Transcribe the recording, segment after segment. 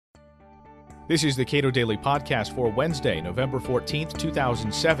This is the Cato Daily Podcast for Wednesday, November 14th,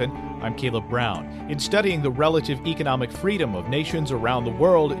 2007. I'm Caleb Brown. In studying the relative economic freedom of nations around the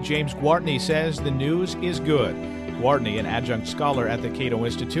world, James Gwartney says the news is good. Gwartney, an adjunct scholar at the Cato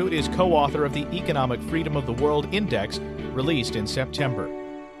Institute, is co-author of the Economic Freedom of the World Index, released in September.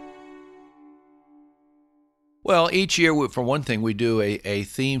 Well, each year, for one thing, we do a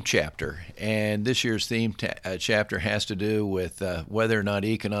theme chapter, and this year's theme chapter has to do with whether or not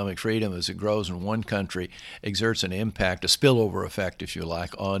economic freedom, as it grows in one country, exerts an impact, a spillover effect, if you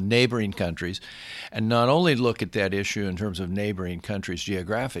like, on neighboring countries, and not only look at that issue in terms of neighboring countries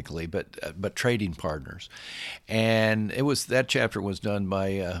geographically, but trading partners. And that chapter was done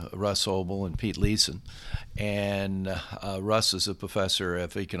by Russ Sobel and Pete Leeson, and Russ is a professor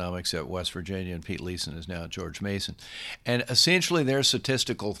of economics at West Virginia, and Pete Leeson is now at George Mason. And essentially their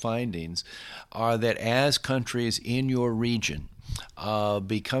statistical findings are that as countries in your region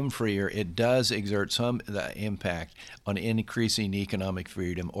become freer, it does exert some impact on increasing economic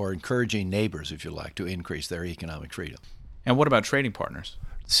freedom or encouraging neighbors, if you like, to increase their economic freedom. And what about trading partners?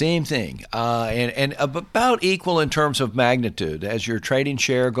 Same thing, and about equal in terms of magnitude. As your trading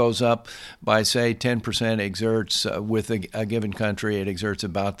share goes up by, say, 10%, exerts with a given country, it exerts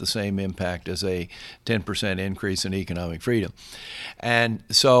about the same impact as a 10% increase in economic freedom. And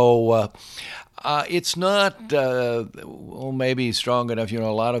so it's not maybe strong enough. A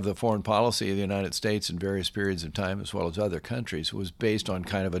lot of the foreign policy of the United States in various periods of time, as well as other countries, was based on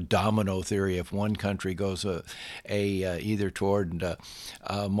kind of a domino theory. If one country goes either toward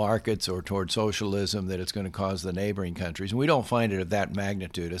markets or toward socialism, that it's going to cause the neighboring countries. And we don't find it of that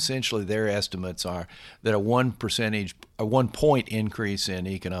magnitude. Essentially, their estimates are that a 1 point increase in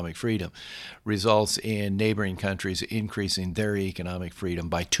economic freedom results in neighboring countries increasing their economic freedom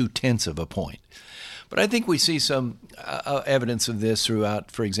by 0.2 of a point. But I think we see some evidence of this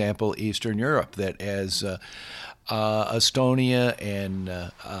throughout, for example, Eastern Europe, that as Estonia and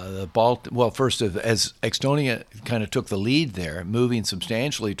the Baltic, as Estonia kind of took the lead there, moving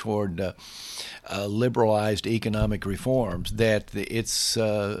substantially toward liberalized economic reforms, that its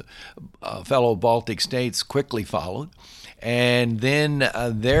fellow Baltic states quickly followed. And then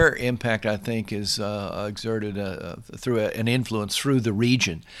their impact, I think, is exerted through an influence through the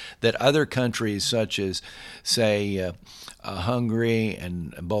region that other countries such as, say, Hungary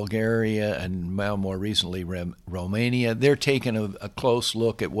and Bulgaria and now more recently Romania, they're taking a close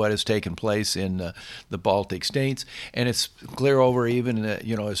look at what has taken place in the Baltic states, and it's clear over even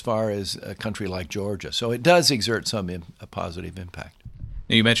as far as a country like Georgia. So it does exert some a positive impact.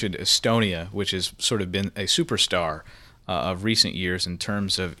 Now, you mentioned Estonia, which has sort of been a superstar of recent years in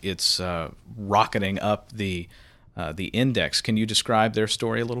terms of its rocketing up the index. Can you describe their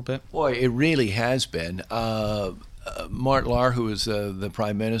story a little bit? Boy, it really has been. Mart Laar, who was the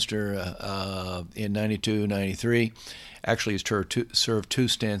prime minister in 92, 93, actually has served two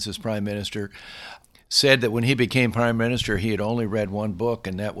stints as prime minister, said that when he became prime minister, he had only read one book,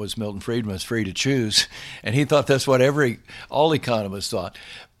 and that was Milton Friedman's Free to Choose. And he thought that's what all economists thought.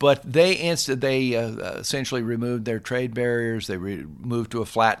 But they essentially removed their trade barriers. They moved to a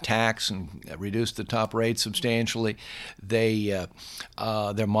flat tax and reduced the top rate substantially. Their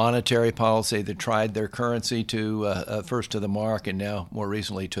monetary policy, they tried their currency to first to the mark and now more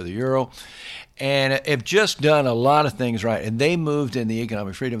recently to the euro, and have just done a lot of things right. And they moved in the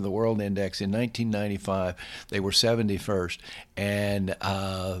Economic Freedom of the World Index in 1995. They were 71st, and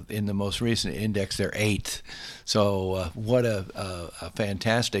in the most recent index, they're 8th. So what a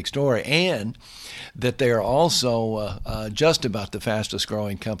fantastic story, and that they are also just about the fastest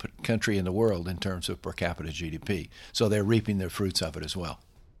growing country in the world in terms of per capita GDP. So they're reaping the fruits of it as well.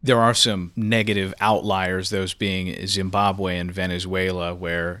 There are some negative outliers, those being Zimbabwe and Venezuela,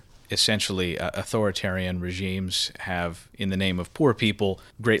 where essentially authoritarian regimes have, in the name of poor people,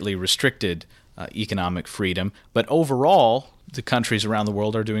 greatly restricted economic freedom. But overall, the countries around the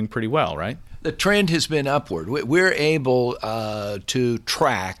world are doing pretty well, right? The trend has been upward. We're able to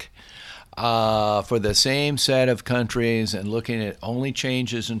track for the same set of countries and looking at only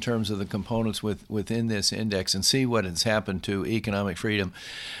changes in terms of the components within this index and see what has happened to economic freedom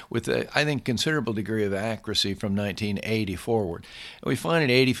with, I think, considerable degree of accuracy from 1980 forward. And we find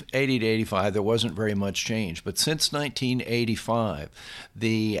in 80 to 85 there wasn't very much change. But since 1985,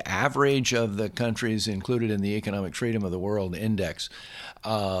 the average of the countries included in the Economic Freedom of the World Index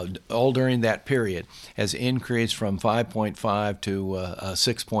all during that period has increased from 5.5 to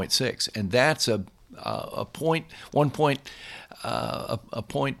 6.6, and that's a point, 1 point, a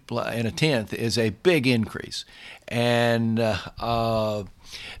point and a tenth is a big increase, and that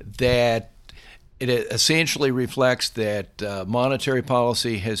It essentially reflects that monetary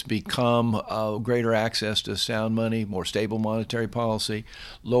policy has become greater access to sound money, more stable monetary policy,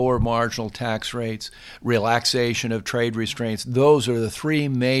 lower marginal tax rates, relaxation of trade restraints. Those are the three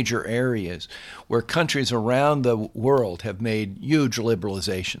major areas where countries around the world have made huge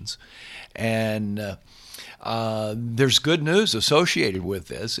liberalizations. And there's good news associated with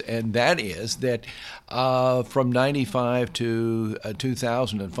this, and that is that from 95 to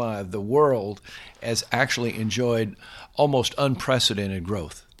 2005, the world has actually enjoyed almost unprecedented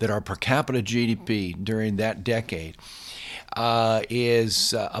growth, that our per capita GDP during that decade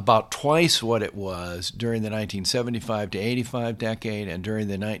is about twice what it was during the 1975 to 85 decade and during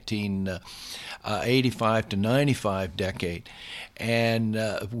the 1985 to 95 decade. And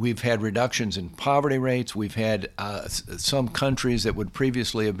we've had reductions in poverty rates. We've had some countries that would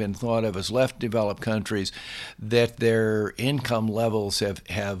previously have been thought of as less developed countries, that their income levels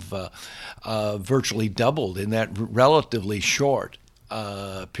have virtually doubled in that relatively short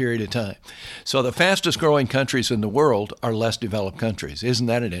period of time. So the fastest growing countries in the world are less developed countries. Isn't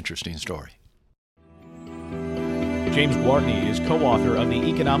that an interesting story? James Gwartney is co-author of the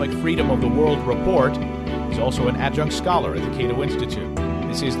Economic Freedom of the World Report. He's also an adjunct scholar at the Cato Institute.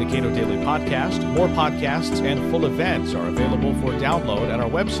 This is the Cato Daily Podcast. More podcasts and full events are available for download at our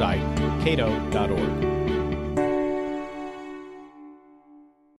website, cato.org.